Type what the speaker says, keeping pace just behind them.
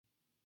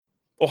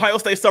Ohio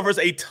State suffers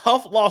a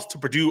tough loss to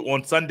Purdue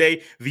on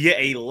Sunday via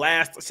a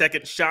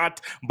last-second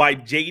shot by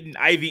Jaden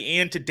Ivey.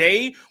 And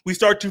today, we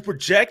start to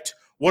project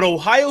what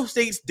Ohio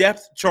State's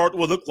depth chart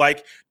will look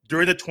like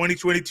during the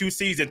 2022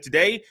 season.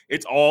 Today,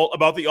 it's all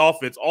about the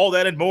offense. All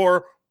that and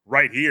more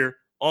right here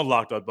on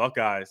Locked On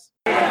Buckeyes.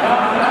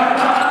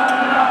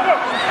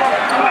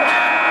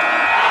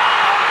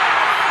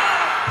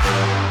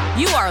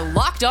 You are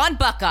Locked On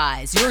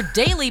Buckeyes, your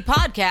daily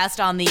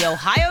podcast on the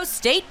Ohio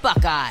State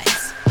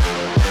Buckeyes.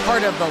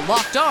 Part of the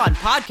Locked On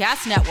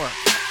Podcast Network,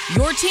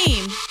 your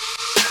team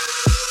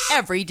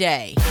every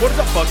day. What is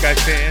up, Buckeyes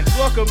fans?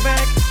 Welcome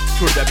back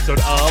to another episode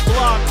of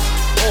Locked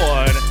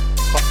On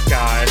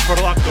Buckeyes for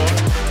the Locked On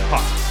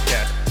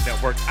Podcast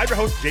Network. I'm your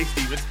host, Jay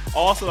Stevens,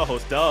 also the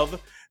host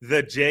of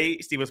the Jay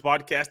Stevens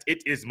Podcast.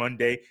 It is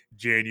Monday,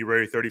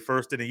 January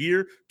 31st in the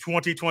year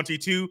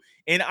 2022,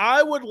 and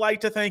I would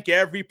like to thank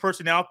every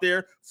person out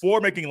there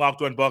for making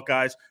Locked On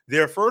Buckeyes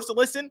their first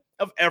listen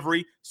of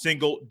every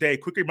single day.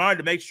 Quick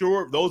reminder to make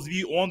sure those of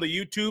you on the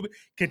YouTube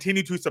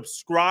continue to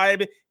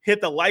subscribe,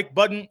 hit the like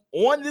button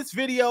on this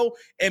video,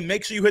 and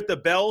make sure you hit the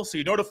bell so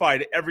you're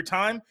notified every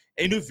time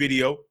a new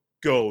video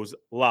goes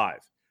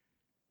live.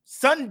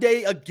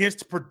 Sunday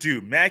against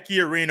Purdue, Mackey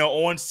Arena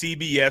on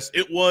CBS.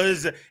 It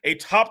was a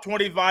top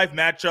 25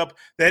 matchup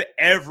that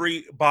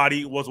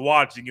everybody was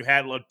watching. You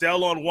had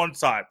Liddell on one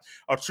side,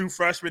 a true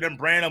freshman in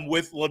Branham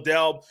with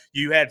Liddell.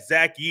 You had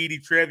Zach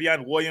Edey,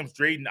 Trevion Williams,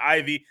 Jaden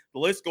Ivey. The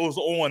list goes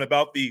on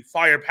about the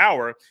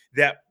firepower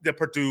that the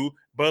Purdue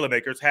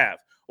Boilermakers have.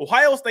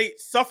 Ohio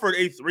State suffered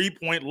a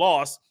 3-point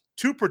loss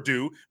to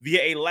Purdue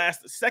via a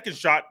last-second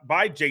shot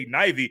by Jaden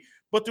Ivey.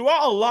 But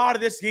throughout a lot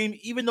of this game,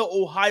 even though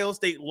Ohio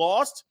State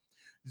lost,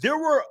 there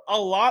were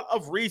a lot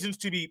of reasons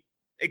to be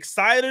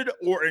excited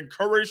or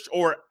encouraged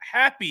or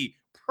happy,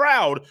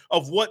 proud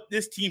of what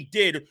this team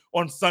did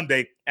on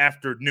Sunday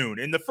afternoon.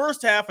 In the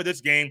first half of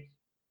this game,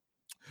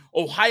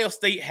 Ohio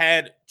State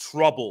had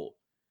trouble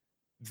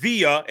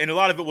and a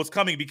lot of it was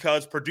coming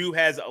because Purdue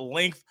has a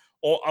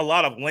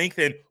lot of length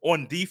and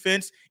on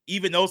defense.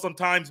 Even though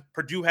sometimes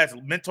Purdue has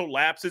mental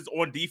lapses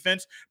on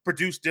defense,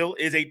 Purdue still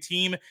is a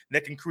team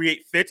that can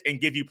create fits and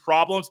give you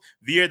problems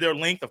via their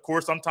length. Of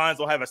course, sometimes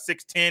they'll have a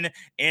 6'10"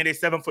 and a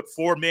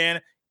 7'4"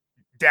 man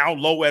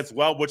down low as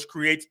well, which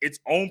creates its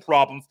own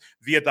problems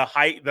via the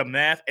height, the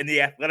math, and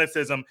the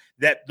athleticism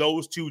that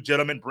those two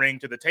gentlemen bring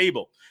to the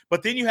table.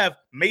 But then you have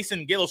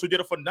Mason Gillis, who did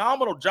a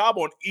phenomenal job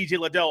on E.J.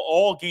 Liddell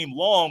all game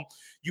long.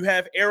 You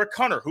have Eric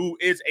Hunter, who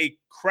is a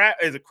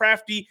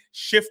crafty,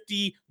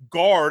 shifty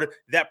guard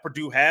that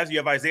Purdue has. You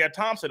have Isaiah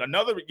Thompson,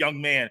 another young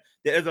man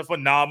that is a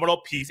phenomenal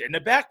piece in the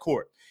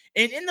backcourt.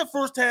 And in the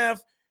first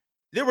half,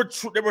 there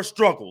were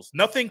struggles.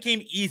 Nothing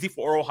came easy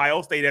for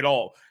Ohio State at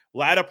all.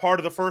 Latter part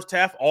of the first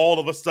half, all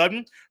of a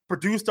sudden,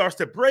 Purdue starts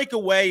to break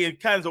away and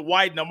kind of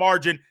widen the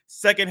margin.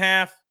 Second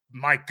half,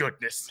 my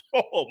goodness.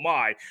 Oh,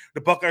 my.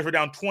 The Buckeyes were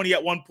down 20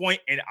 at one point,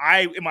 and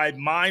in my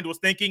mind, was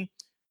thinking,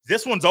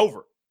 this one's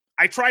over.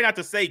 I try not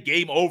to say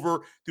game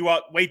over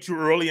throughout way too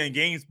early in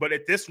games, but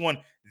at this one,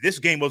 this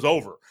game was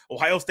over.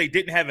 Ohio State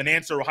didn't have an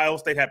answer. Ohio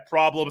State had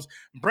problems.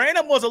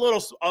 Branham was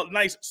a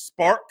nice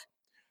spark,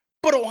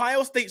 but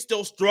Ohio State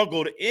still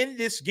struggled in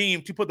this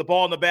game to put the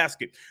ball in the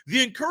basket.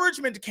 The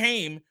encouragement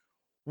came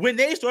when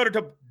they started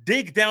to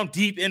dig down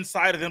deep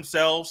inside of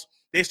themselves.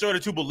 They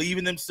started to believe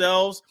in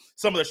themselves.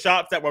 Some of the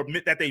shots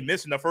that they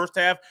missed in the first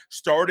half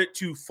started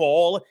to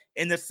fall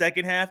in the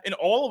second half. And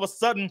all of a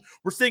sudden,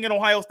 we're seeing an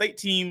Ohio State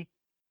team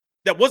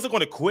that wasn't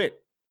going to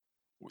quit.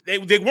 They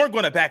weren't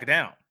going to back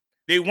down.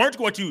 They weren't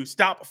going to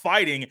stop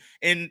fighting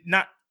and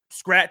not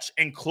scratch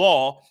and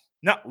claw,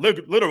 not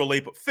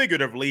literally, but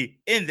figuratively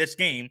in this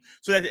game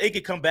so that they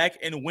could come back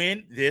and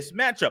win this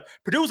matchup.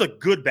 Purdue was a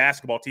good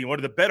basketball team, one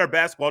of the better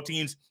basketball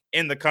teams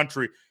in the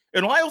country.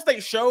 And Ohio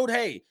State showed,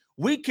 hey,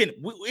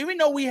 even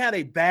though we had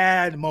a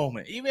bad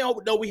moment, even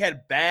though we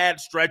had bad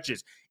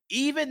stretches,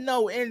 even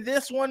though in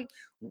this one,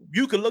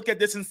 you could look at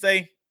this and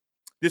say,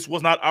 this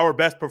was not our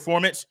best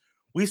performance.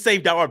 We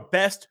saved our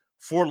best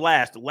for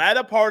last.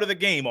 Latter part of the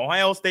game,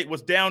 Ohio State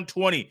was down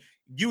 20.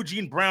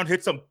 Eugene Brown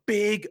hit some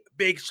big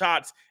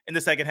shots in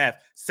the second half.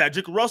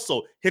 Cedric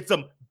Russell hit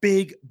some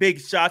big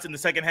shots in the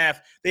second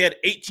half. They had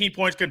 18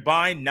 points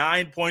combined,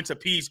 9 points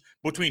apiece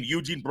between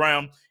Eugene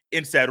Brown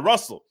and Ced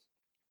Russell.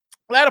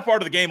 Latter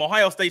part of the game,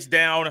 Ohio State's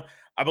down,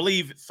 I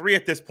believe, 3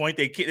 at this point.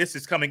 This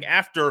is coming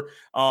after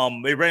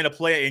they ran a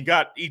play and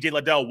got E.J.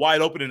 Liddell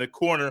wide open in the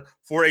corner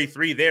for a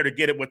 3 there to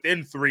get it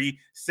within 3,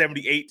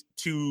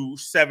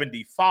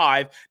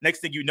 78-75. Next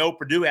thing you know,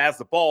 Purdue has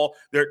the ball.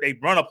 They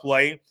run a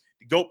play,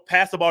 go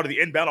pass the ball to the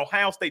inbound.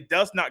 Ohio State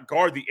does not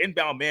guard the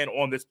inbound man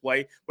on this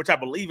play, which I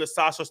believe is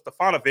Sasha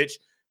Stefanovic.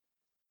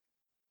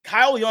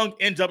 Kyle Young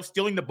ends up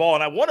stealing the ball,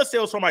 and I want to say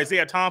it was from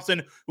Isaiah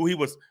Thompson, who he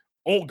was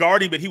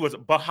guarding, but he was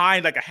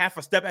behind like a half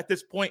a step at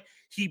this point.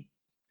 He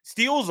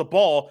steals the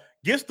ball,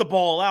 gets the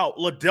ball out.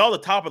 Liddell, the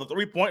top of the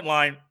three-point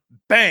line,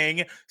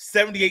 bang,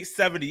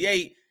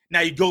 78-78. Now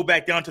you go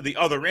back down to the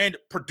other end.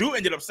 Purdue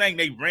ended up saying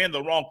they ran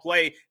the wrong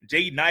play.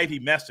 Jaden Ivey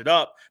messed it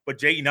up, but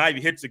Jaden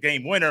Ivey hits the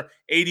game winner,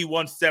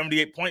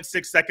 81-78,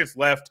 0.6 seconds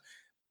left.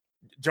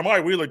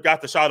 Jamari Wheeler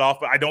got the shot off,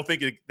 but I don't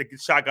think the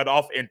shot got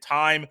off in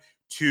time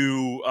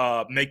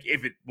to make,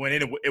 if it went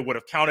in, it would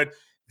have counted.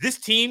 This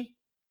team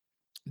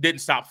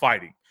didn't stop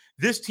fighting.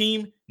 This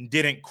team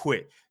didn't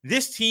quit.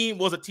 This team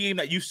was a team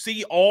that you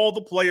see all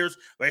the players,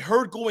 they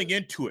heard going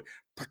into it,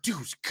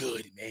 Purdue's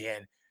good,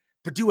 man.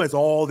 Purdue has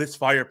all this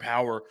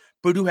firepower.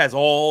 Purdue has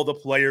all the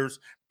players.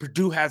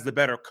 Purdue has the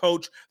better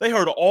coach. They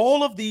heard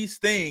all of these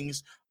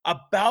things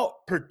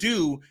about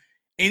Purdue.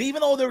 And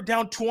even though they were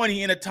down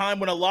 20 in a time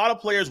when a lot of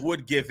players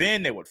would give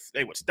in, they would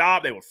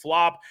stop, they would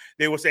flop.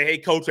 They would say, hey,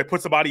 coach, they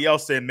put somebody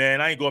else in, man.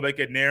 I ain't going back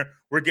in there.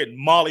 We're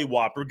getting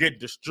mollywopped. We're getting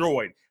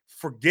destroyed.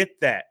 Forget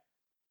that.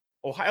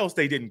 Ohio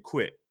State didn't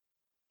quit.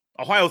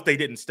 Ohio State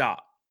didn't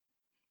stop.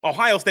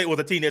 Ohio State was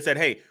a team that said,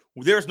 hey,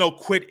 there's no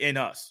quit in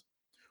us.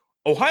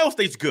 Ohio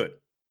State's good.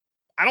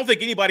 I don't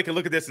think anybody can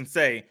look at this and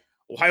say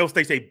Ohio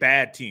State's a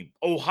bad team.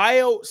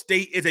 Ohio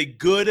State is a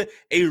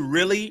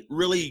really,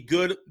 really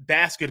good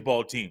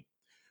basketball team.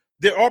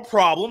 There are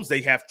problems.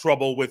 They have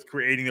trouble with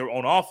creating their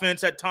own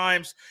offense at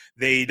times.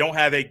 They don't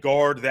have a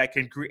guard that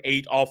can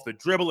create off the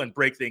dribble and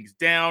break things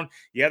down.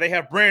 Yeah, they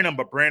have Branham,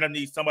 but Branham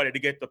needs somebody to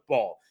get the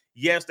ball.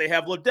 Yes, they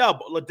have Liddell,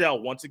 but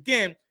Liddell, once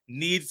again,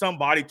 needs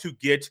somebody to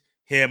get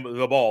him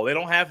the ball. They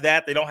don't have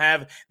that. They don't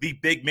have the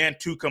big man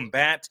to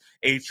combat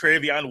a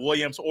Travion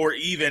Williams or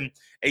even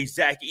a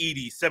Zach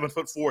Edey,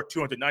 7'4",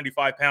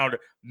 295-pound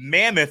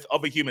mammoth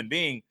of a human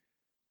being.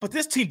 But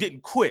this team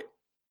didn't quit.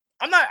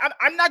 I'm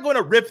not going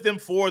to rip them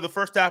for the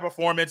first half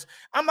performance.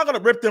 I'm not going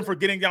to rip them for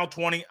getting down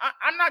 20.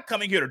 I'm not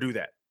coming here to do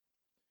that.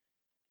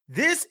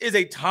 This is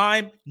a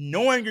time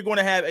knowing you're going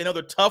to have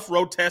another tough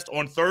road test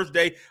on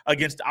Thursday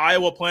against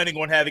Iowa, planning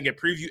on having a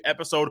preview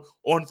episode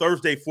on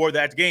Thursday for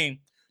that game.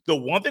 The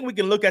one thing we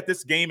can look at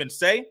this game and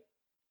say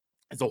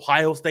is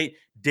Ohio State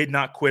did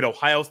not quit.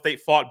 Ohio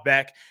State fought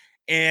back.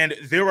 And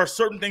there are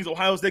certain things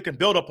Ohio State can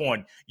build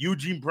upon.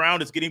 Eugene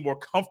Brown is getting more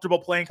comfortable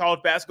playing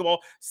college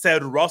basketball.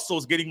 Ced Russell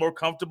is getting more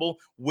comfortable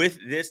with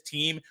this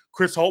team.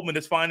 Chris Holtmann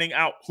is finding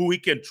out who he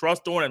can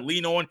trust on and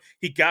lean on.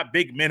 He got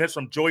big minutes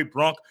from Joey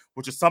Brunk,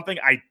 which is something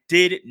I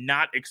did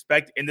not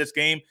expect in this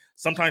game.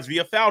 Sometimes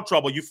via foul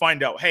trouble, you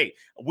find out, hey,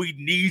 we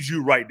need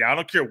you right now. I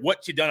don't care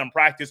what you've done in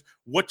practice,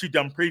 what you've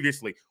done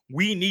previously.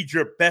 We need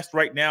your best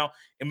right now.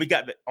 And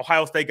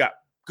Ohio State got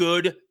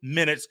good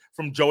minutes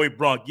from Joey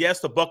Brunk.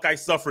 Yes, the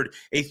Buckeyes suffered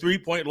a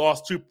 3-point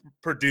loss to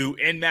Purdue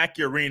in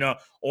Mackey Arena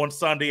on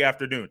Sunday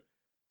afternoon.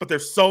 But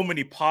there's so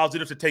many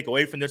positives to take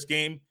away from this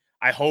game.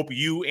 I hope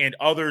you and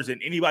others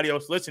and anybody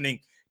else listening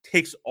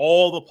takes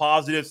all the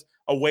positives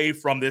away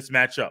from this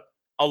matchup.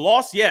 A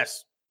loss,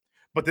 yes,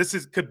 but this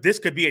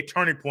could be a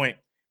turning point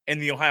in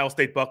the Ohio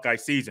State Buckeye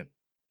season.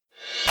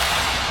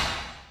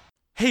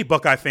 Hey,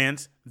 Buckeye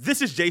fans,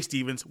 this is Jay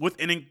Stevens with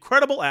an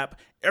incredible app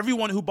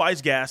everyone who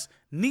buys gas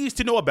needs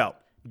to know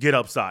about, Get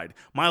Upside.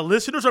 My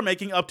listeners are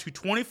making up to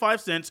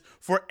 25 cents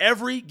for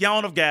every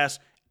gallon of gas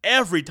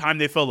every time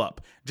they fill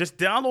up. Just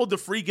download the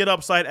free Get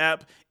Upside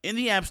app in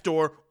the App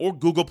Store or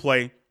Google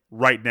Play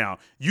right now.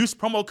 Use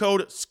promo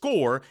code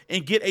SCORE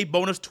and get a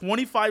bonus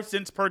 25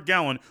 cents per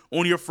gallon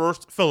on your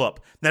first fill up.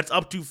 That's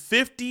up to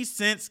 50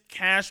 cents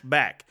cash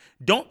back.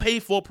 Don't pay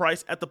full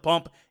price at the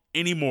pump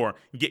anymore.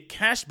 Get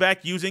cash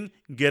back using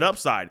Get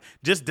Upside.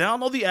 Just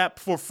download the app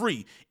for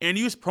free and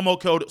use promo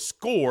code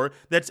SCORE,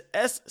 that's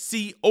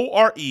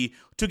SCORE,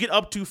 to get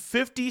up to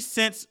 50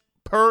 cents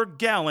per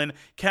gallon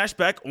cash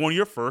back on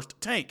your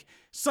first tank.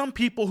 Some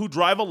people who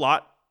drive a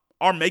lot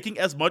are making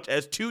as much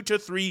as $200 to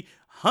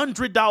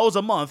 $300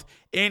 a month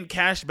in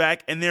cash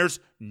back, and there's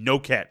no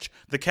catch.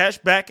 The cash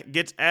back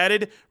gets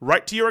added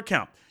right to your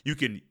account. You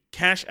can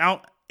cash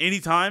out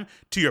anytime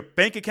to your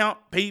bank account,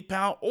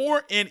 PayPal,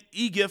 or an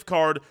e-gift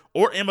card,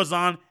 or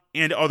Amazon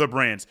and other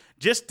brands.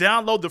 Just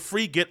download the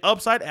free Get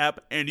Upside app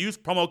and use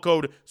promo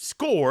code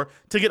SCORE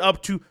to get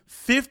up to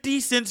 50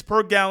 cents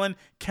per gallon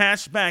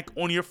cash back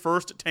on your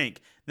first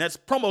tank. That's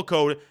promo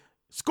code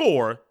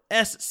SCORE,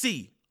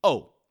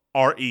 SCORE.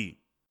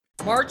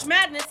 March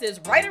Madness is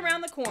right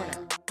around the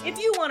corner. If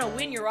you want to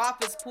win your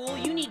office pool,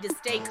 you need to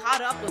stay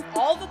caught up with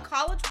all the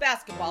college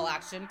basketball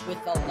action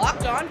with the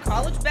Locked On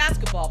College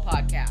Basketball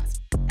Podcast.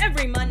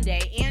 Every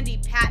Monday,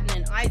 Andy Patton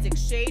and Isaac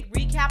Shade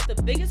recap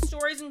the biggest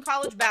stories in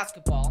college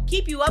basketball,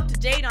 keep you up to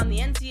date on the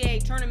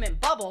NCAA tournament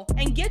bubble,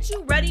 and get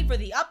you ready for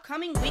the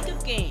upcoming week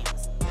of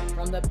games.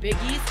 From the Big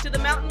East to the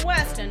Mountain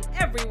West and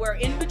everywhere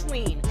in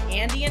between,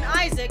 Andy and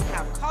Isaac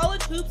have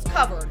college hoops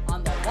covered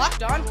on the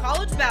Locked On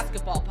College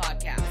Basketball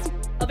Podcast.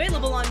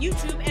 Available on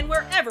YouTube and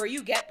wherever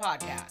you get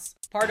podcasts.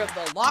 Part of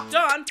the Locked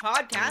On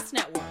Podcast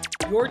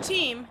Network. Your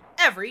team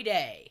every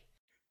day.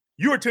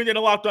 You are tuned in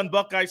to Locked On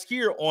Buckeyes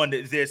here on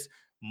this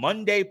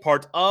Monday,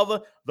 part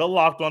of the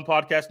Locked On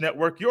Podcast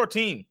Network. Your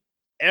team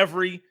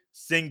every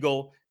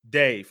single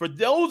day. For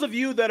those of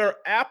you that are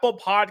Apple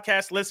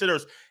Podcast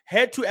listeners,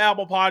 head to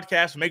Apple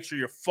Podcasts. Make sure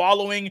you're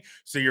following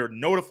so you're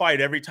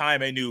notified every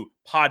time a new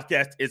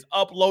podcast is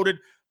uploaded.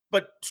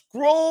 But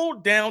scroll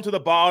down to the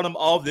bottom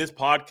of this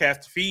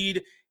podcast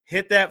feed,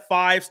 hit that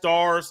 5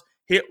 stars,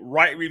 hit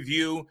write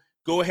review,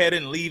 go ahead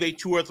and leave a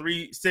 2 or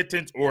 3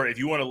 sentence, or if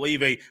you want to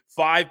leave a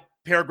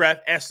 5-paragraph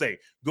essay,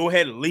 go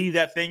ahead and leave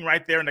that thing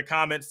right there in the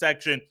comment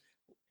section.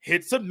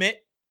 Hit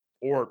submit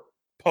or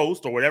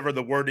post or whatever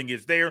the wording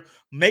is there.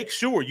 Make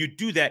sure you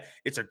do that.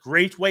 It's a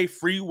great way,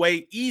 free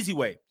way, easy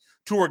way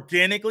to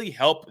organically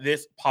help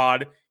this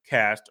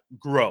podcast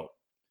grow.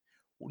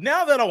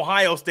 Now that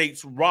Ohio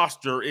State's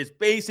roster is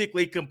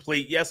basically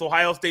complete, yes,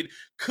 Ohio State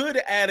could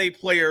add a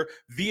player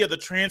via the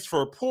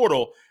transfer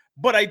portal,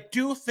 but I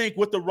do think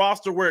with the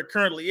roster where it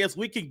currently is,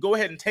 we can go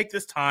ahead and take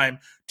this time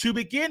to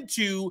begin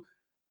to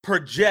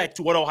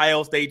project what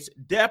Ohio State's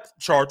depth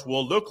chart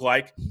will look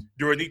like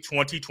during the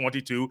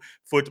 2022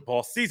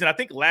 football season. I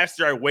think last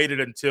year I waited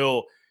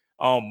until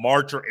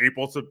March or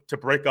April to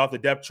break off the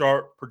depth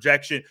chart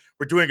projection.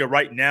 We're doing it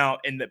right now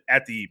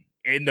at the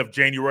end of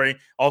January,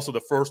 also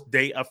the first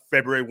day of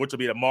February, which will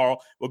be tomorrow.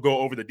 We'll go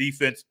over the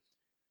defense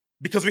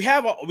because we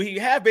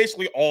have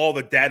basically all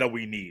the data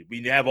we need.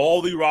 We have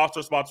all the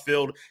roster spots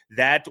filled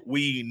that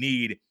we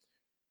need.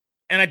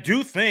 And I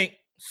do think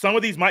some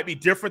of these might be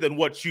different than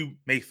what you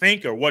may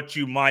think or what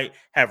you might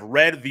have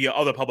read via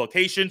other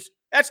publications.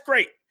 That's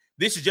great.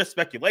 This is just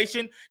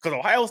speculation because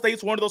Ohio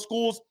State's one of those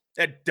schools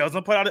that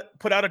doesn't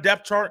put out a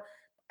depth chart.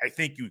 I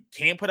think you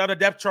can put out a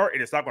depth chart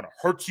and it's not going to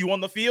hurt you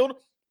on the field.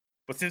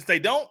 But since they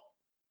don't,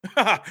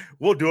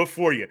 we'll do it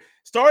for you.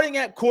 Starting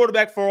at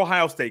quarterback for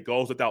Ohio State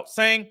goes without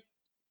saying.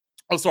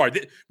 Oh,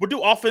 sorry. We'll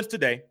do offense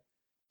today,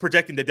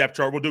 projecting the depth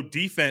chart. We'll do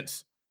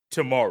defense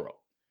tomorrow.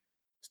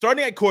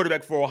 Starting at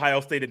quarterback for Ohio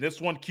State, in this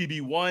one,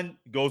 QB1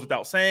 goes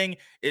without saying.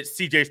 It's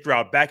C.J.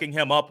 Stroud. Backing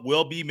him up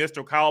will be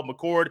Mr. Kyle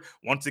McCord.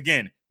 Once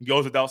again,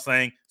 goes without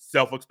saying,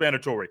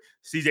 self-explanatory.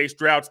 C.J.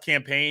 Stroud's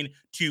campaign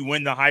to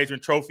win the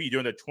Heisman Trophy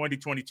during the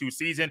 2022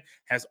 season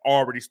has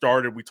already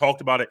started. We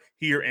talked about it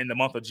here in the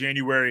month of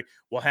January.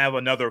 We'll have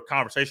another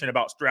conversation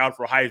about Stroud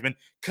for Heisman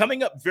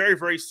coming up very,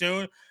 very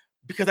soon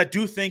because I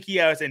do think he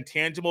has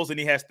intangibles and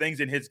he has things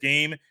in his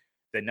game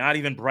that not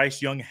even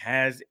Bryce Young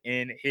has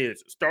in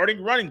his.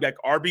 Starting running back,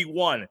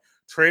 RB1,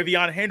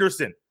 Travion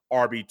Henderson.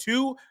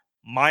 RB2,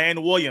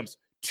 Mayan Williams.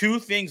 Two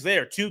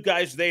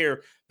guys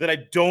there that I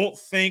don't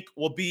think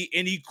will be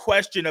any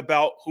question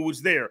about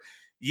who's there.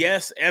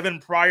 Yes, Evan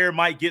Pryor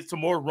might get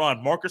some more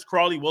run. Marcus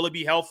Crowley, will he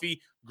be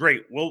healthy?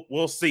 Great,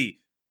 we'll see.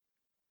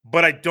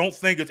 But I don't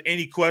think there's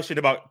any question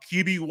about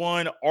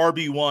QB1,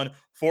 RB1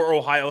 for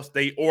Ohio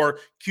State or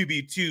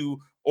QB2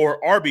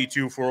 or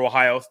RB2 for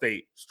Ohio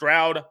State.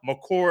 Stroud,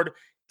 McCord,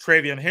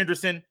 Travion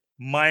Henderson,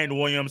 Mayan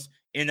Williams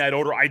in that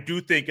order. I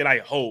do think, and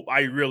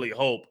I really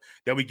hope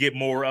that we get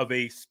more of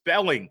a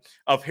spelling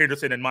of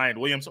Henderson and Mayan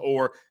Williams,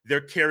 or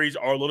their carries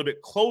are a little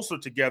bit closer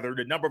together.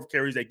 The number of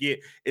carries they get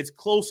is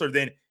closer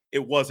than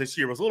it was this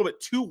year. It was a little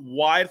bit too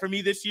wide for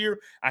me this year.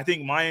 I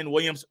think Mayan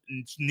Williams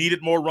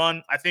needed more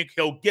run. I think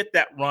he'll get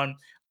that run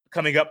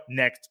coming up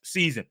next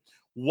season.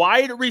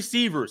 Wide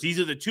receivers. These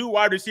are the 2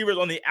 wide receivers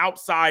on the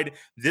outside.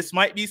 This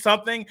might be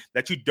something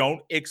that you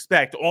don't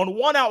expect. On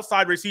one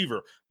outside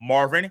receiver,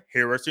 Marvin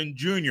Harrison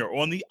Jr.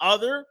 On the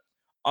other,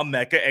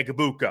 Emeka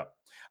Egbuka.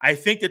 I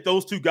think that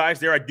those 2 guys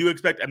there, I do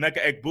expect Emeka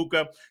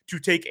Egbuka to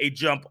take a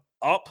jump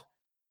up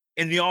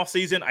in the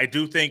offseason. I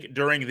do think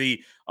during the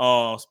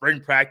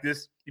spring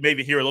practice, you may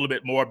even hear a little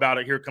bit more about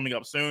it here coming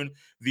up soon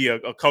via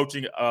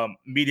coaching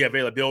media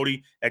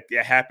availability that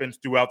happens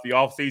throughout the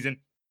offseason.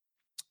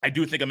 I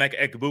do think Emeka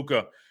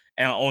Egbuka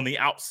on the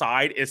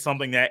outside is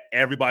something that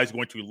everybody's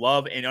going to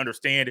love and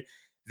understand.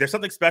 There's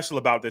something special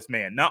about this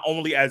man, not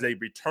only as a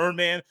return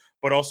man,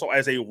 but also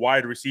as a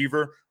wide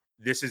receiver.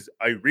 This is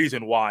a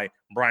reason why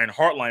Brian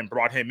Hartline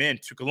brought him in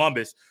to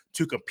Columbus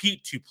to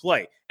compete, to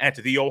play at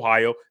the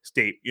Ohio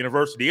State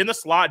University. In the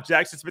slot,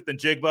 Jackson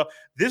Smith-Njigba.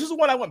 This is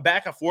what I went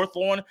back and forth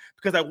on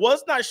because I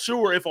was not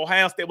sure if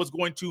Ohio State was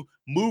going to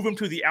move him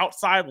to the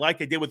outside like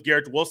they did with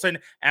Garrett Wilson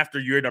after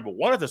year number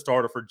 1 as a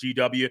starter for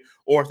GW,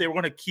 or if they were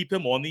going to keep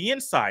him on the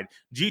inside.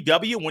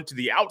 GW went to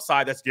the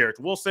outside. That's Garrett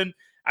Wilson.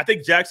 I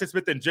think Jackson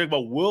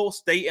Smith-Njigba will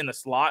stay in the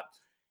slot.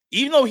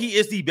 Even though he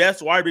is the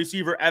best wide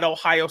receiver at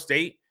Ohio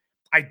State,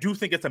 I do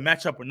think it's a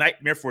matchup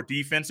nightmare for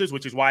defenses,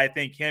 which is why I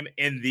think him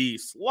in the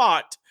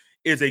slot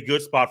is a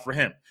good spot for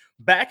him.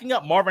 Backing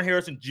up Marvin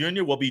Harrison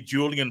Jr. will be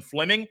Julian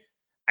Fleming.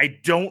 I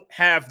don't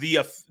have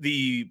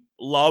the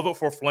love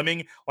for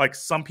Fleming like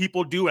some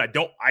people do. And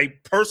I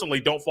personally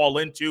don't fall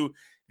into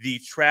the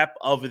trap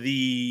of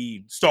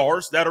the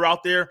stars that are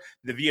out there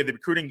via the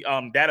recruiting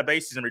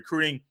databases and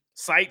recruiting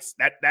sites.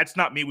 That's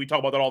not me. We talk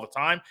about that all the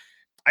time.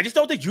 I just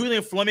don't think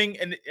Julian Fleming,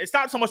 and it's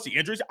not so much the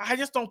injuries, I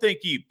just don't think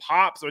he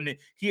pops and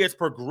he has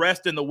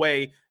progressed in the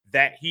way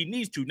that he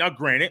needs to. Now,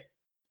 granted,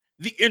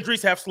 the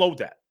injuries have slowed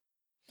that.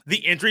 The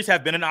injuries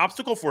have been an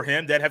obstacle for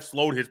him that have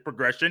slowed his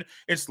progression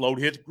and slowed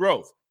his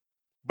growth.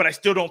 But I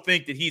still don't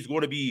think that he's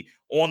going to be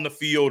on the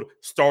field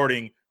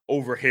starting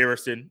over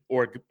Harrison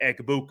or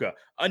Egbuka.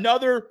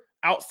 Another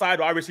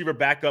outside wide receiver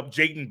backup,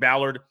 Jayden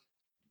Ballard.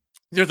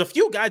 There's a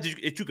few guys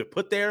that you could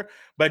put there,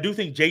 but I do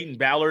think Jayden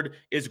Ballard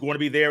is going to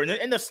be there. And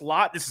in the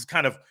slot, this is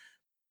kind of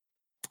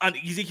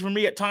uneasy for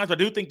me at times. I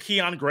do think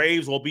Keon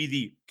Graves will be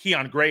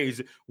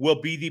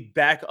the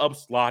backup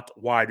slot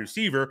wide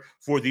receiver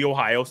for the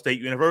Ohio State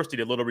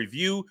University. A little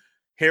review: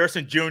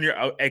 Harrison Jr.,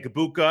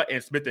 Egbuka,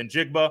 and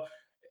Smith-Njigba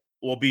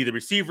will be the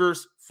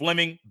receivers.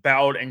 Fleming,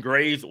 Ballard, and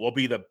Graves will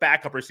be the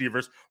backup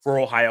receivers for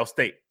Ohio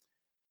State.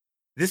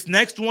 This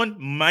next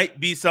one might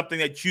be something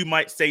that you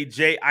might say,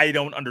 Jay, I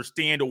don't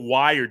understand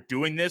why you're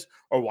doing this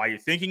or why you're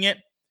thinking it.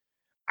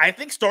 I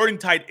think starting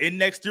tight end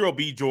next year will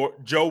be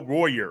Joe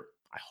Royer.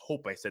 I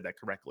hope I said that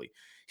correctly.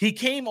 He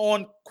came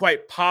on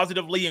quite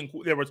positively, and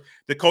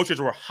the coaches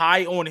were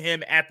high on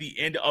him at the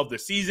end of the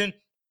season.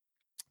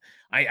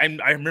 I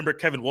remember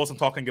Kevin Wilson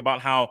talking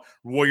about how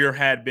Royer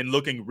had been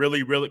looking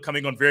really, really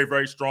coming on very,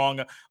 very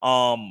strong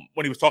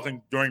when he was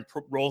talking during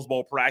Rose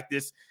Bowl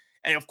practice.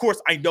 And of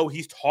course, I know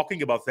he's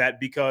talking about that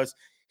because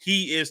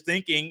he is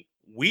thinking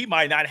we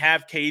might not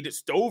have Cade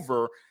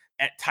Stover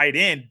at tight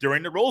end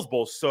during the Rose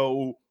Bowl.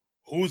 So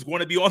who's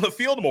going to be on the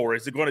field more?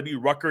 Is it going to be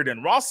Ruckert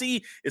and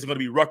Rossi? Is it going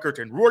to be Ruckert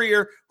and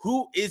Royer?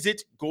 Who is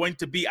it going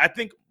to be? I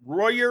think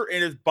Royer,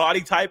 in his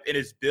body type, in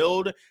his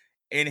build,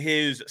 in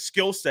his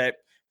skill set,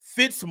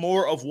 fits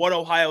more of what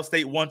Ohio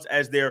State wants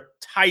as their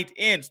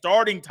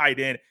starting tight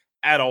end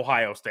at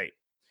Ohio State.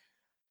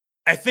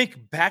 I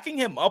think backing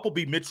him up will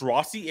be Mitch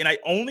Rossi, and I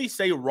only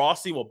say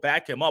Rossi will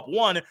back him up.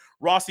 One,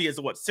 Rossi is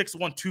 6'1",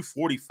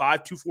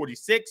 245,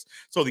 246,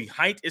 so the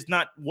height is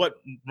not what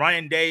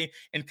Ryan Day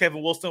and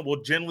Kevin Wilson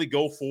will generally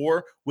go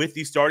for with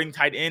the starting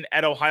tight end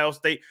at Ohio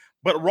State.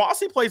 But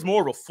Rossi plays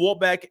more of a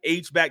fullback,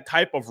 H-back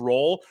type of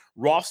role.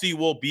 Rossi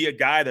will be a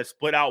guy that's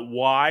split out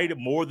wide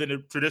more than a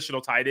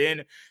traditional tight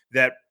end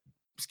that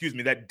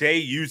Day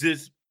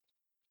uses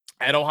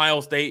at Ohio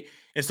State.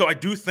 And so I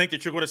do think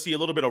that you're going to see a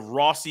little bit of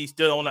Rossi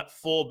still on that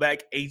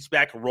fullback,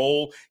 H-back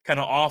role, kind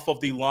of off of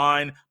the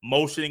line,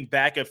 motioning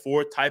back and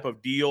forth type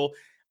of deal.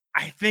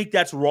 I think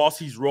that's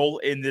Rossi's role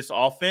in this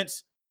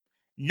offense.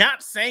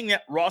 Not saying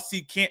that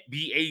Rossi can't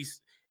be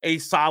a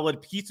solid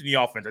piece in the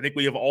offense. I think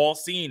we have all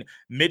seen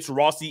Mitch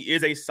Rossi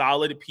is a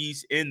solid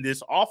piece in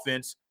this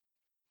offense.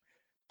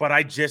 But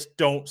I just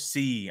don't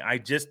see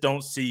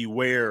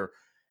where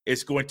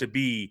it's going to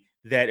be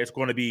that it's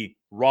going to be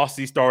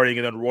Rossi starting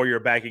and then Royer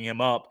backing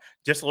him up.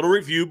 Just a little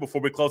review before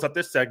we close out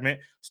this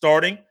segment.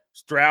 Starting,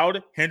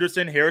 Stroud,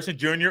 Henderson, Harrison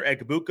Jr.,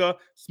 Egbuka,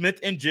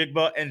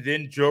 Smith-Njigba, and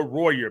then Joe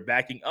Royer.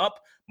 Backing up,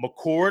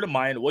 McCord,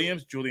 Mayan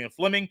Williams, Julian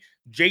Fleming,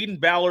 Jayden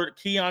Ballard,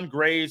 Keon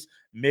Graves,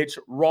 Mitch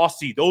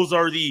Rossi. Those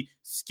are the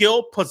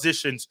skill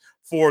positions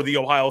for the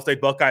Ohio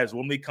State Buckeyes.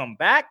 When we come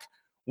back,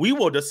 we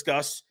will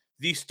discuss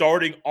the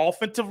starting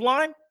offensive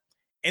line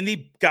and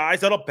the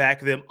guys that'll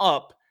back them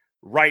up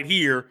right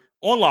here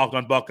on Locked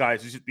On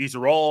Buckeyes. These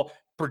are all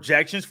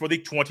projections for the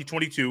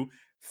 2022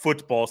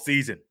 football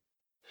season.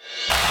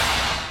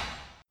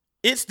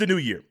 It's the new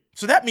year,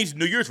 so that means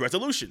New Year's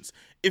resolutions.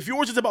 If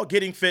yours is about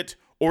getting fit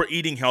or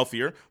eating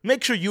healthier,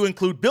 make sure you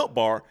include Built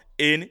Bar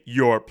in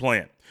your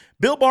plan.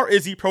 Built Bar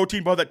is the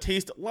protein bar that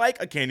tastes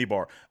like a candy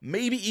bar,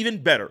 maybe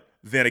even better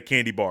than a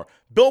candy bar.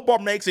 Built Bar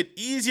makes it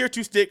easier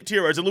to stick to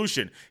your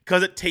resolution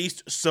because it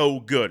tastes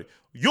so good.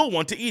 You'll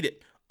want to eat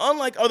it.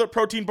 Unlike other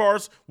protein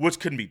bars, which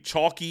can be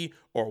chalky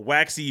or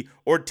waxy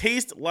or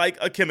taste like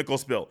a chemical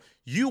spill,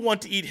 you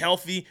want to eat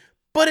healthy,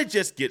 but it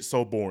just gets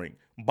so boring.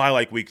 By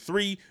like week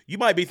 3, you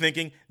might be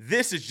thinking,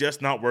 this is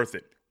just not worth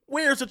it.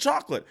 Where's the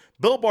chocolate?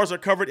 Built Bars are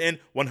covered in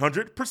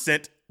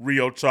 100%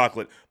 real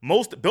chocolate.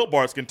 Most Built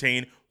Bars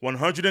contain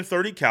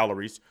 130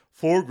 calories,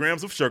 4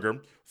 grams of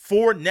sugar,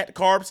 4 net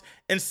carbs,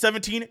 and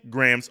 17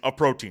 grams of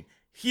protein.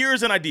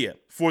 Here's an idea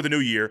for the new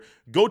year.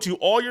 Go to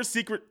all your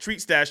secret treat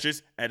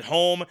stashes at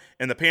home,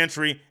 in the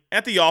pantry,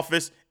 at the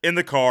office, in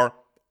the car,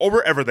 or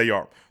wherever they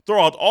are.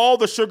 Throw out all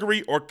the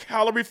sugary or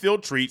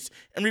calorie-filled treats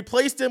and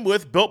replace them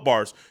with Built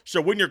Bars.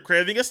 So when you're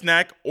craving a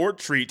snack or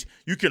treat,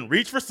 you can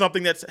reach for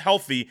something that's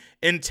healthy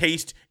and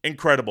taste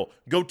incredible.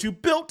 Go to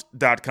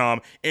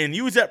Built.com and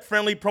use that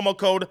friendly promo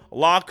code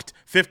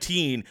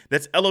LOCKED15.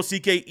 That's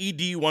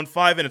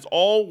LOCKED15, and it's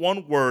all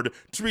one word,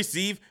 to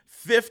receive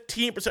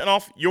 15%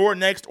 off your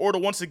next order.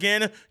 Once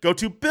again, go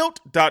to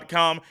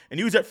Built.com and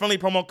use that friendly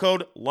promo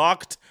code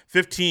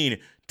LOCKED15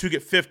 to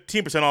get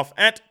 15% off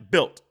at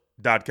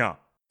Built.com.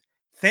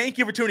 Thank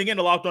you for tuning in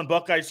to Locked On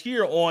Buckeyes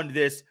here on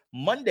this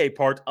Monday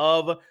part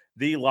of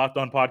the Locked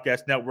On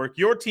Podcast Network.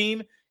 Your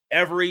team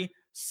every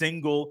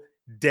single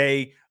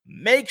day.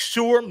 Make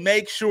sure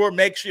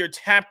you're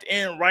tapped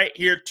in right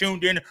here,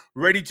 tuned in,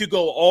 ready to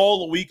go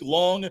all week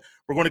long.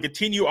 We're going to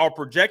continue our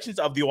projections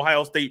of the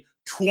Ohio State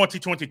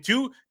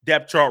 2022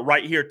 depth chart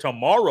right here.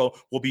 Tomorrow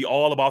will be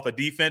all about the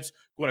defense.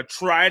 We're going to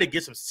try to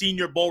get some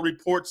Senior Bowl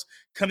reports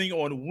coming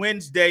on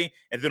Wednesday,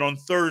 and then on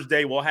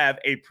Thursday we'll have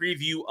a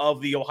preview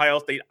of the Ohio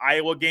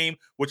State-Iowa game,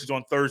 which is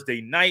on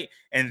Thursday night,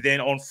 and then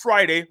on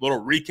Friday, a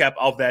little recap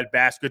of that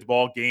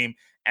basketball game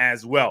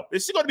as well.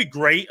 This is going to be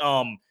great.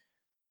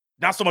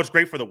 Not so much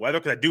great for the weather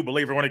because I do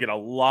believe we're going to get a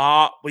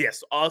lot. Well,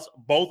 yes,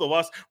 both of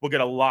us will get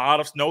a lot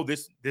of snow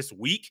this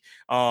week,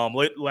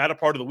 latter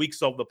part of the week.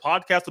 So the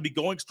podcast will be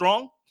going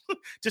strong.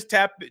 just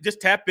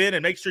tap in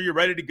and make sure you're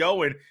ready to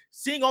go and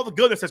seeing all the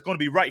goodness that's going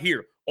to be right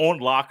here on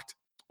Locked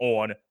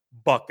On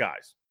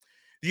Buckeyes.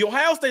 The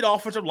Ohio State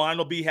offensive line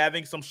will be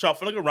having some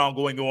shuffling around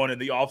going on in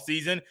the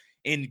offseason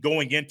and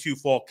going into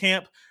fall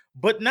camp,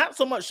 but not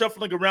so much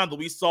shuffling around that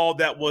we saw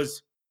that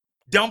was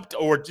dumped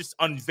or just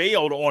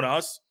unveiled on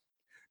us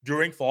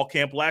during fall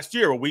camp last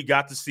year, where we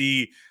got to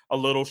see a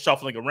little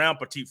shuffling around.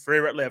 Petit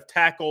Frere at left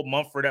tackle,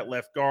 Mumford at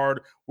left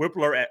guard,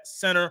 Whippler at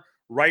center,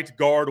 right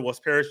guard was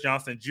Paris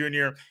Johnson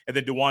Jr., and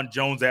then DeJuan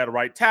Jones at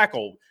right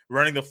tackle.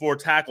 Running the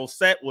 4-tackle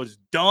set was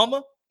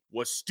dumb,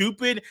 was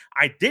stupid.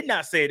 I did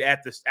not say it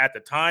at the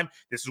time.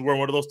 This is one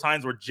of those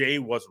times where Jay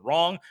was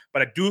wrong,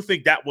 but I do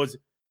think that was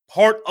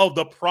part of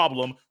the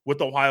problem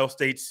with Ohio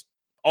State's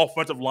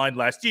offensive line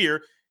last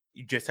year.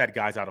 You just had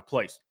guys out of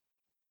place.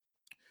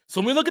 So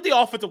when we look at the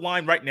offensive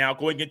line right now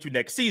going into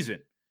next season,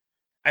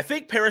 I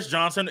think Paris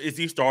Johnson is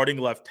the starting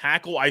left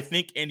tackle. I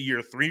think in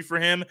year 3 for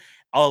him,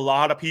 a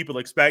lot of people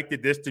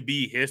expected this to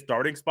be his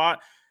starting spot.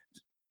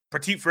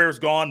 Petit Frere's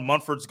gone.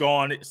 Munford's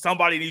gone.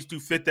 Somebody needs to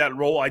fit that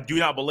role. I do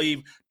not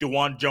believe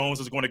DeJuan Jones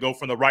is going to go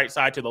from the right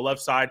side to the left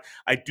side.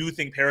 I do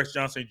think Paris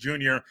Johnson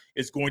Jr.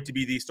 is going to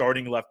be the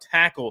starting left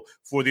tackle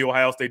for the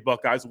Ohio State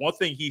Buckeyes. One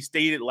thing he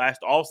stated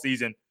last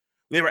offseason,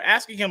 they were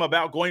asking him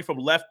about going from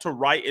left to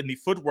right and the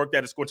footwork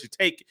that it's going to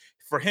take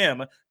for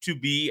him to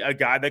be a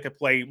guy that could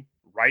play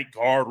right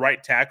guard,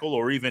 right tackle,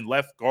 or even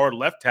left guard,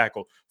 left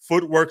tackle.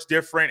 Footwork's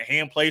different.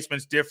 Hand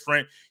placement's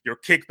different. Your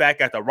kickback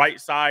at the right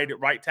side,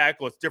 right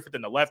tackle is different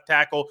than the left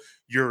tackle.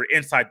 You're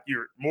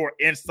more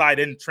inside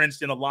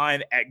entrenched in the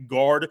line at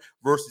guard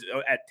versus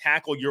at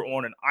tackle. You're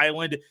on an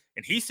island.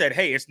 And he said,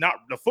 hey, it's not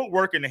the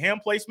footwork and the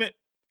hand placement.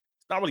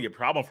 It's not really a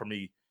problem for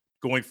me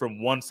going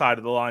from one side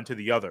of the line to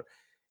the other.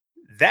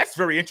 That's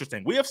very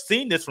interesting. We have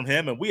seen this from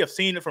him, and we have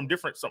seen it from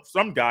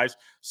some guys.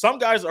 Some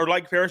guys are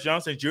like Paris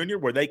Johnson Jr.,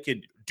 where they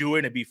can do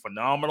it and be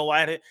phenomenal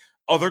at it.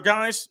 Other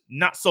guys,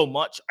 not so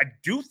much. I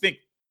do think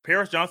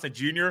Paris Johnson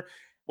Jr.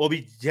 will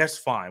be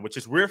just fine, which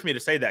is weird for me to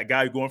say that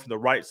guy going from the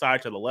right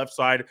side to the left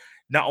side,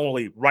 not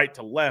only right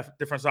to left,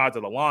 different sides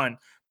of the line,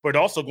 but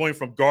also going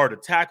from guard to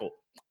tackle.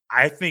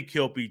 I think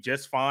he'll be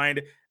just fine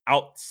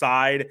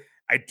outside.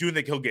 I do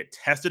think he'll get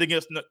tested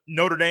against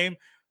Notre Dame,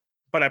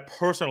 but I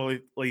personally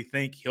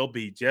think he'll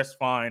be just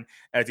fine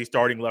as a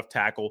starting left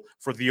tackle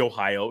for the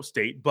Ohio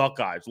State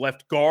Buckeyes.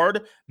 Left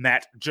guard,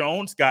 Matt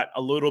Jones got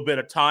a little bit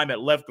of time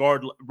at left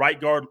guard,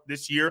 right guard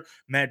this year.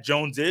 Matt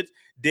Jones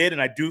did,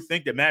 and I do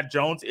think that Matt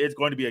Jones is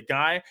going to be a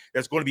guy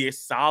that's going to be a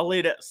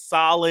solid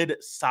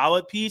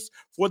piece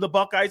for the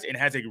Buckeyes and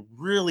has a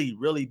really,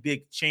 really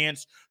big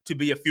chance to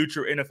be a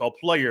future NFL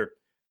player.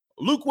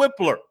 Luke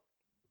Whippler,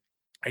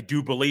 I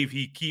do believe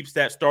he keeps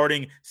that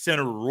starting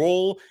center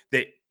role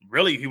that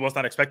really he was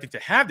not expecting to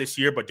have this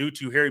year, but due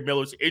to Harry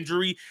Miller's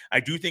injury, I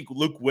do think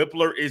Luke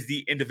Whippler is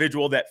the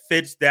individual that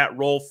fits that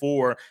role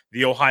for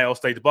the Ohio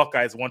State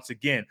Buckeyes once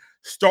again.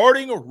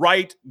 Starting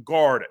right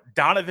guard,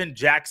 Donovan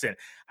Jackson.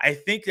 I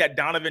think that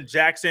Donovan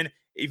Jackson,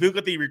 if you look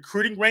at the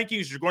recruiting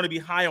rankings, you're going to be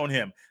high on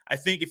him. I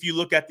think if you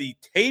look at the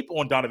tape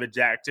on Donovan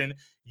Jackson,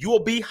 you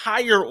will be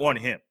higher on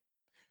him.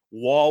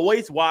 We'll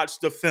always watch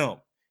the film.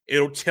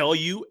 It'll tell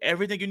you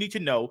everything you need to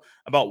know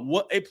about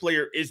what a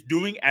player is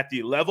doing at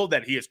the level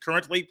that he is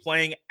currently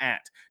playing at.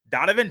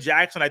 Donovan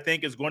Jackson, I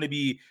think, is going to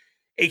be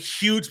a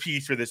huge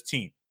piece for this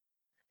team.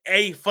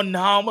 A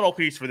phenomenal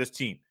piece for this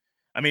team.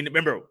 I mean,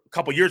 remember, a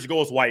couple years ago it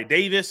was Wyatt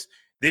Davis.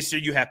 This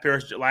year you have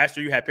Paris. Last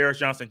year you had Paris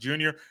Johnson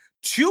Jr.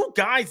 Two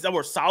guys that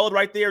were solid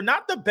right there.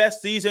 Not the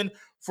best season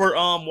for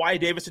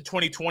Wyatt Davis in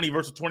 2020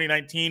 versus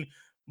 2019,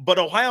 but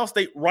Ohio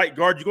State right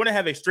guard, you're going to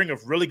have a string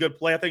of really good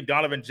play. I think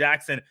Donovan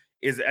Jackson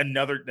is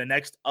the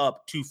next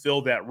up to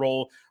fill that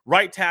role.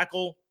 Right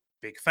tackle,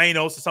 Big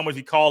Thanos, as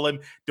somebody call him,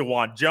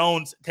 DeJuan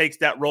Jones takes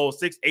that role,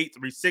 6'8",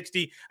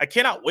 360. I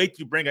cannot wait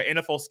to bring an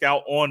NFL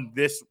scout on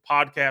this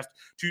podcast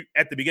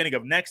at the beginning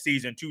of next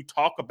season to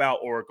talk about,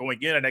 or going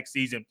into next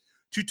season,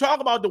 to talk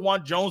about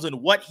DeJuan Jones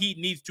and what he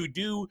needs to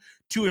do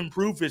to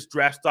improve his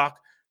draft stock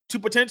to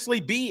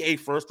potentially be a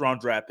first-round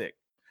draft pick.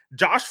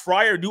 Josh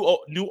Fryer,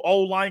 new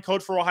O-line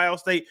coach for Ohio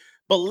State,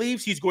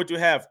 believes he's going to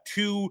have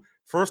 2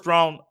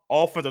 first-round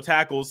offensive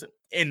tackles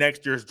in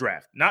next year's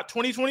draft. Not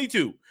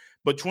 2022,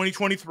 but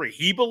 2023.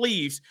 He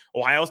believes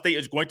Ohio State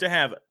is going to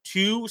have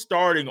 2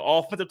 starting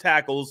offensive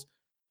tackles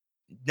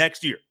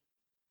next year.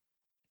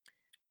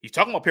 He's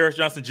talking about Paris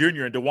Johnson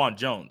Jr. and DeJuan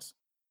Jones.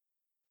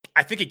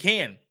 I think he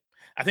can.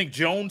 I think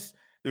Jones,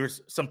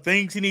 there's some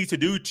things he needs to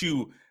do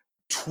to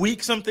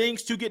tweak some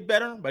things to get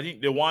better, but I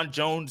think DeJuan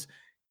Jones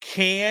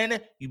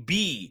can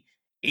be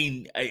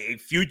a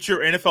future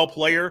NFL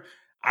player.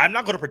 I'm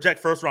not going to project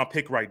first-round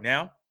pick right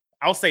now.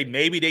 I'll say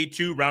maybe day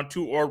 2, round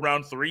 2, or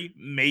round 3,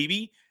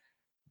 maybe.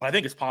 But I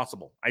think it's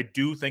possible. I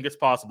do think it's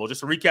possible.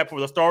 Just to recap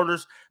for the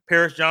starters,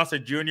 Paris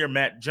Johnson Jr.,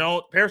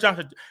 Paris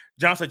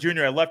Johnson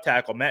Jr. at left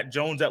tackle, Matt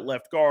Jones at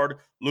left guard,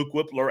 Luke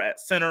Whippler at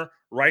center,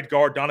 right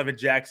guard Donovan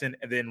Jackson,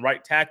 and then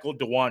right tackle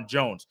DeJuan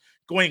Jones.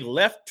 Going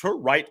left to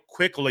right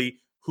quickly,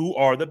 who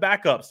are the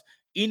backups?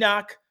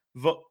 Enoch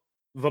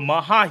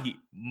Vamahi.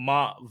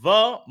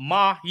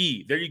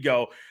 There you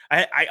go.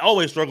 I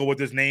always struggle with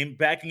this name.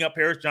 Backing up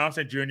Paris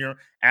Johnson Jr.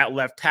 at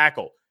left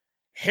tackle.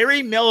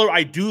 Harry Miller,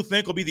 I do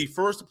think, will be the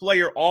first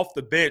player off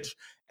the bench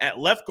at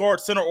left guard,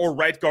 center, or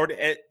right guard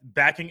at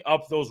backing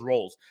up those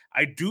roles.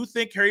 I do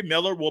think Harry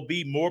Miller will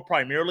be more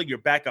primarily your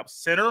backup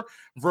center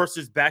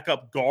versus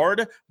backup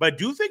guard. But I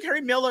do think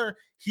Harry Miller,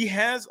 he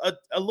has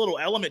a little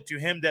element to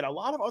him that a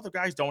lot of other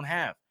guys don't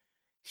have.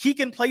 He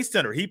can play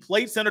center. He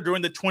played center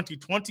during the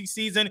 2020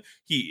 season.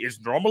 He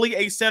is normally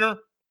a center.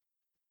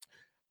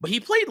 But he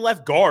played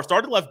left guard,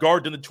 started left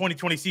guard during the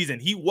 2020 season.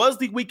 He was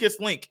the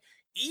weakest link.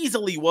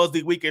 Easily was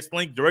the weakest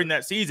link during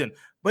that season.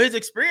 But his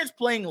experience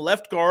playing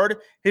left guard,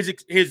 his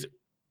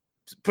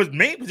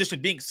main position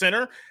being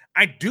center,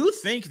 I do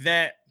think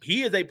that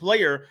he is a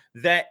player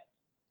that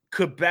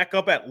could back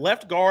up at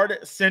left guard,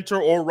 center,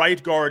 or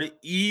right guard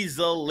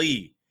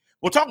easily.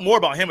 We'll talk more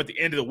about him at the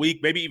end of the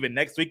week, maybe even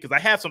next week, because I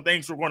have some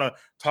things we're going to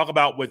talk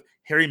about with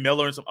Harry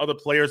Miller and some other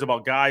players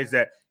about guys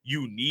that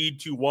you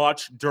need to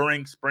watch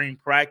during spring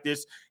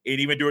practice and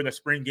even during the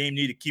spring game.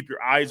 You need to keep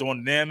your eyes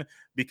on them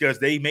because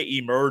they may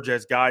emerge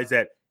as guys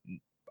that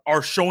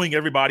are showing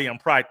everybody in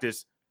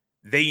practice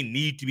they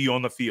need to be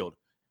on the field.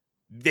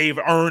 They've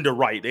earned a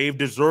right. They've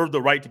deserved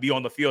the right to be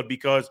on the field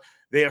because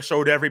they have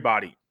showed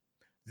everybody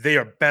they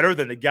are better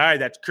than the guy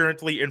that's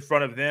currently in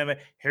front of them.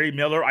 Harry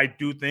Miller, I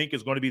do think,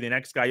 is going to be the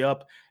next guy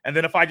up. And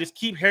then if I just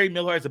keep Harry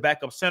Miller as a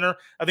backup center,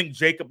 I think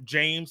Jacob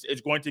James is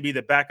going to be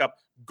the backup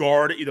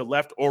guard, either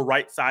left or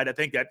right side. I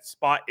think that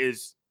spot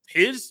is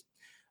his.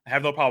 I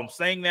have no problem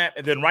saying that.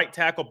 And then right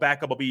tackle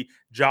backup will be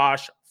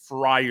Josh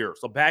Fryer.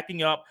 So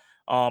backing up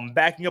on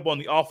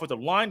the offensive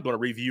line, going to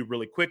review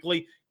really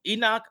quickly.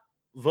 Enoch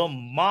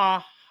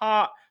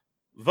Vamahi.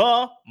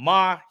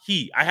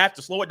 I have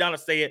to slow it down to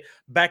say it.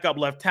 Backup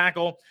left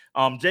tackle.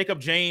 Jacob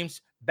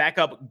James,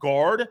 backup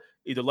guard,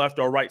 either left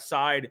or right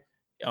side.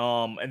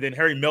 And then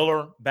Harry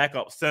Miller,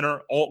 backup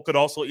center. Could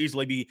also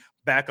easily be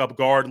backup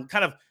guard.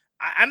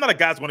 I'm not a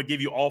guy that's going to give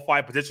you all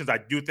five positions. I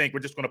do think we're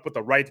just going to put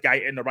the right guy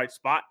in the right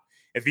spot.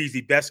 If he's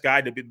the best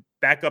guy to be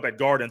back up at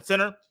guard and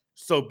center,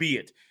 so be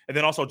it. And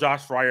then also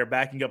Josh Fryer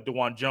backing up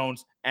DeJuan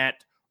Jones at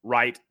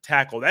right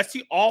tackle. That's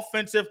the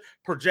offensive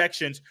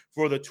projections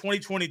for the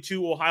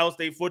 2022 Ohio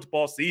State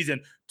football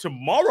season.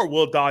 Tomorrow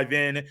we'll dive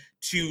in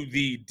to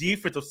the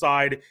defensive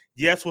side.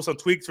 Yes, with some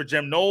tweaks for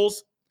Jim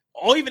Knowles.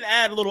 I'll even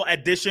add a little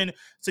addition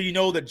so you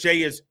know that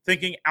Jay is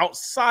thinking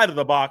outside of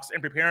the box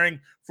and preparing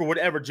for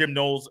whatever Jim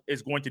Knowles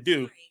is going to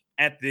do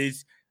at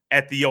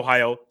the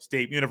Ohio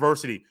State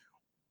University.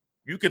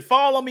 You can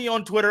follow me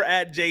on Twitter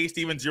at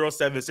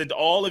jstevens07. Send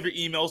all of your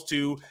emails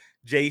to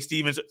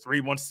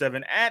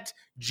jstevens317 at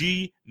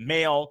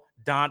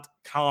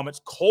gmail.com.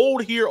 It's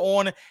cold here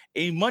on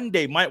a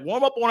Monday. Might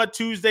warm up on a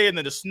Tuesday, and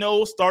then the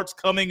snow starts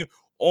coming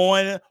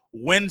on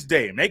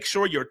Wednesday. Make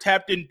sure you're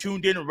tapped in,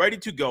 tuned in, ready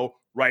to go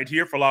right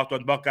here for Locked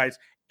On Buckeyes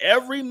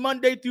every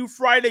Monday through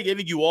Friday,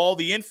 giving you all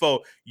the info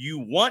you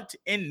want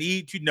and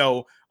need to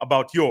know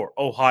about your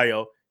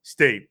Ohio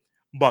State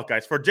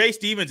Buckeyes. For Jay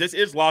Stevens, this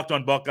is Locked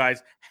On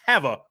Buckeyes.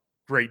 Have a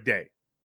great day.